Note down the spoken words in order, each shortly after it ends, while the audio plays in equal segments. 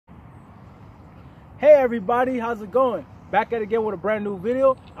Hey everybody, how's it going? Back at it again with a brand new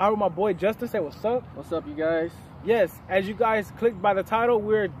video. I'm with my boy Justin. Say what's up. What's up, you guys? Yes, as you guys clicked by the title,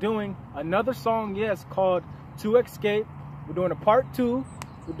 we're doing another song, called To Escape. We're doing a part 2.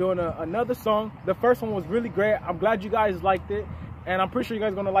 We're doing another song. The first one was really great. I'm glad you guys liked it, and I'm pretty sure you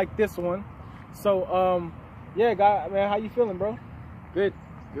guys are gonna like this one. So yeah, guy, man, how you feeling, bro? Good,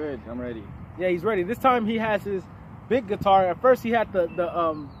 I'm ready. Yeah, he's ready. This time he has his big guitar. At first he had the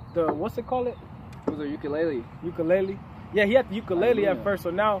what's it called? It was a ukulele. Ukulele. Yeah, he had the ukulele at first, so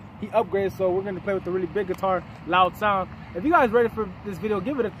now he upgraded, so we're going to play with the really big guitar, loud sound. If you guys ready for this video,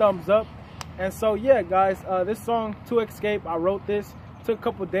 give it a thumbs up. And so, yeah, guys, this song, To Escape, I wrote this. Took a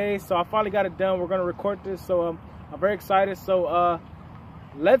couple days, so I finally got it done. We're going to record this, so I'm very excited. So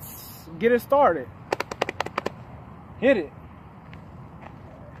let's get it started. Hit it.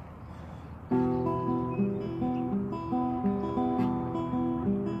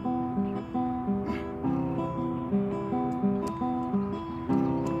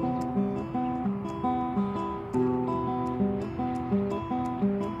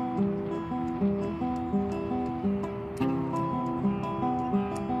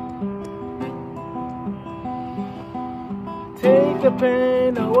 Take the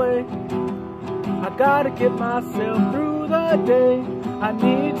pain away. I gotta get myself through the day. I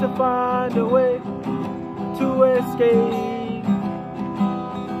need to find a way to escape.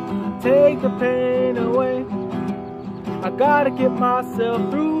 Take the pain away. I gotta get myself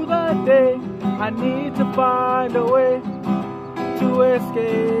through the day. I need to find a way to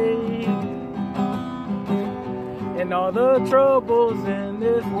escape. And all the troubles in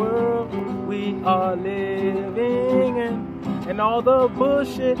this world we are living in, and all the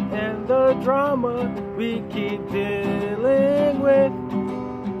bullshit and the drama we keep dealing with,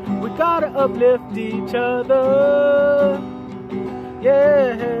 we gotta uplift each other,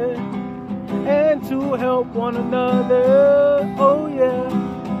 yeah, and to help one another, oh yeah.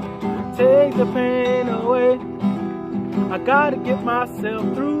 Take the pain away. I gotta get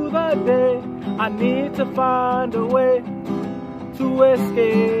myself through the day. I need to find a way to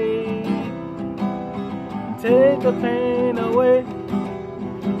escape. Take the pain away.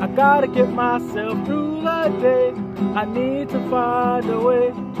 I gotta get myself through the day. I need to find a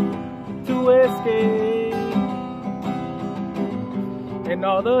way to escape. And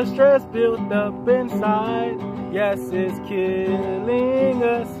all the stress built up inside, yes, it's killing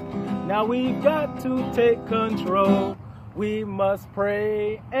us. Now we've got to take control. We must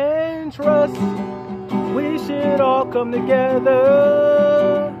pray and trust. We should all come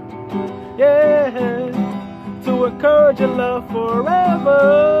together, yeah, to encourage your love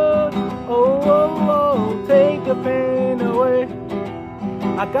forever. Oh, oh, oh, take the pain away.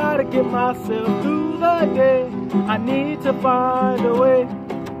 I gotta get myself through the day. I need to find a way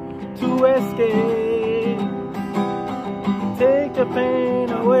to escape. Take the pain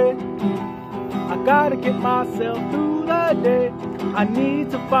away. I gotta get myself through the day. I need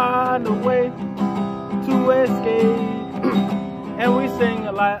to find a way to escape. And we sing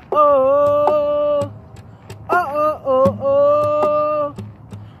it like, oh, oh, oh, oh, oh,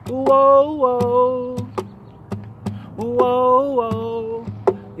 whoa, whoa, whoa, whoa,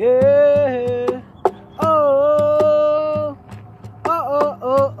 yeah, oh, oh, oh,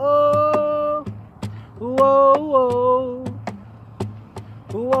 oh, oh, whoa, whoa,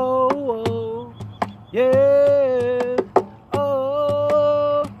 whoa, whoa, yeah,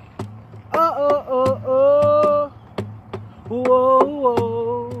 oh, oh, oh, oh, oh, whoa,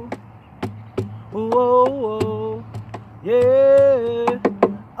 whoa, whoa, whoa, yeah,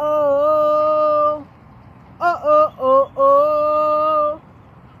 oh, oh, oh, oh, oh,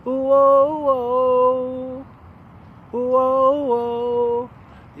 whoa, whoa, whoa, whoa,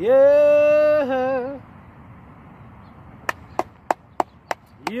 yeah,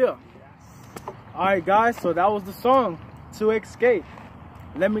 yeah. All right, guys, so that was the song, To Escape.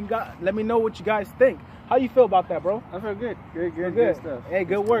 Let me know what you guys think. How you feel about that, bro? I feel good. Good stuff. Hey,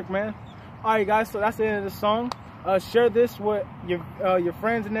 good work, man. All right, guys, so that's the end of the song. Share this with your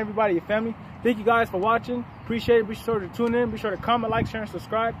friends and everybody, your family. Thank you guys for watching. Appreciate it. Be sure to tune in. Be sure to comment, like, share, and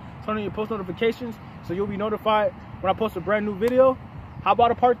subscribe. Turn on your post notifications so you'll be notified when I post a brand new video. How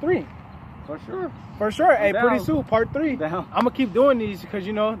about a part 3? For sure. For sure. Hey, down. pretty soon, part 3. Down. I'm gonna keep doing these because,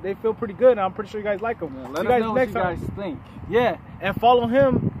 you know, they feel pretty good, and I'm pretty sure you guys like them. Yeah, let us know what you guys think. Yeah, and follow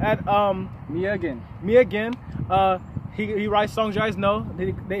him at Me Again. He writes songs you guys know.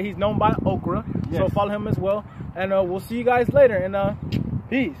 He's known by Okra, so follow him as well. And we'll see you guys later. And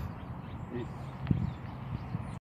peace.